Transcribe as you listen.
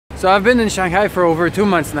So I've been in Shanghai for over 2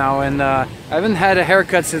 months now, and I haven't had a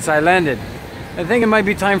haircut since I landed. I think it might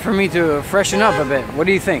be time for me to freshen up a bit. What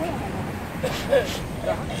do you think?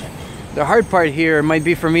 The hard part here might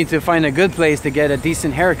be for me to find a good place to get a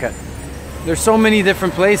decent haircut. There's so many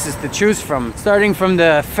different places to choose from. Starting from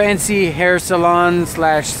the fancy hair salon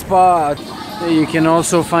slash spa, you can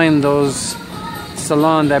also find those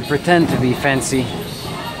salons that pretend to be fancy.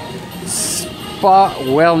 Spa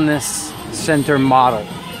wellness center model.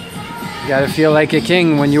 You gotta feel like a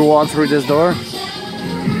king when you walk through this door.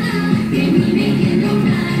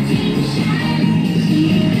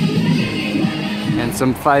 And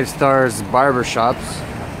some 5 stars barbershops.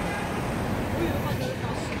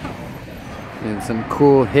 And some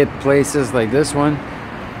cool hip places like this one,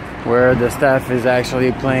 where the staff is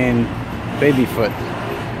actually playing babyfoot.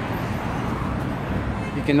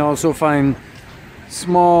 You can also find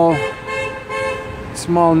small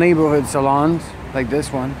neighborhood salons like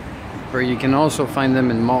this one, where you can also find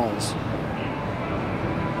them in malls.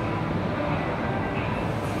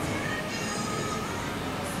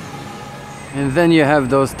 And then you have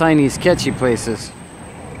those tiny sketchy places.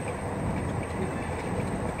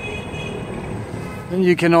 And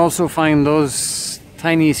you can also find those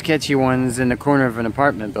tiny sketchy ones in the corner of an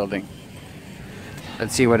apartment building.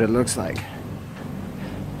 Let's see what it looks like.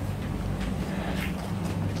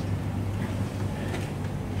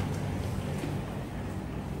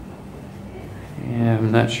 Yeah,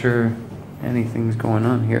 I'm not sure anything's going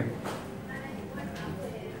on here.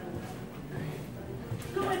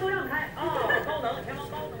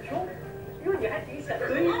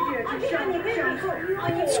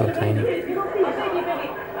 It's so tiny.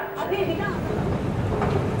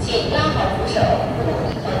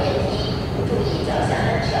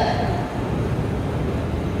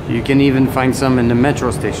 You can even find some in the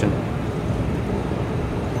metro station.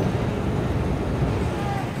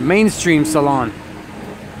 Mainstream salon.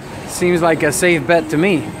 Seems like a safe bet to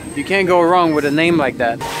me. You can't go wrong with a name like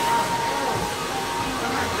that.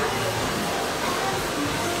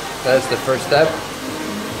 That's the first step.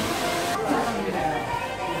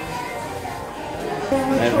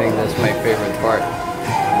 I think that's my favorite part.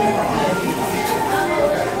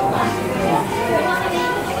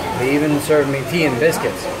 They even serve me tea and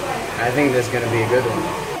biscuits. I think this is gonna be a good one.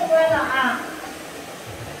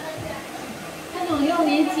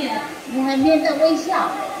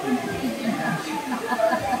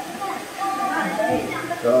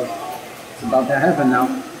 So, it's about to happen now.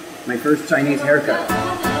 My first Chinese haircut.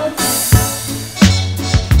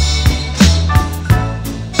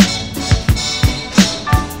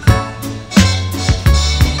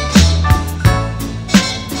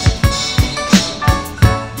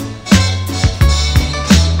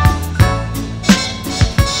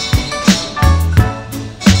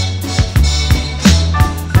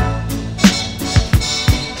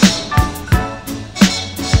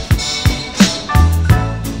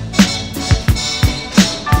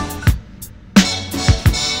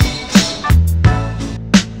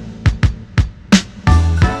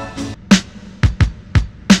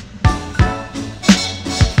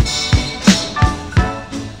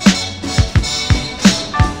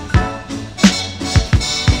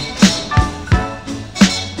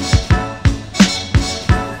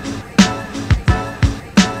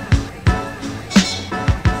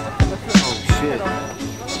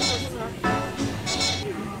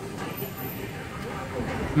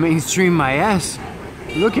 Mainstream my ass.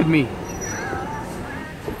 Look at me.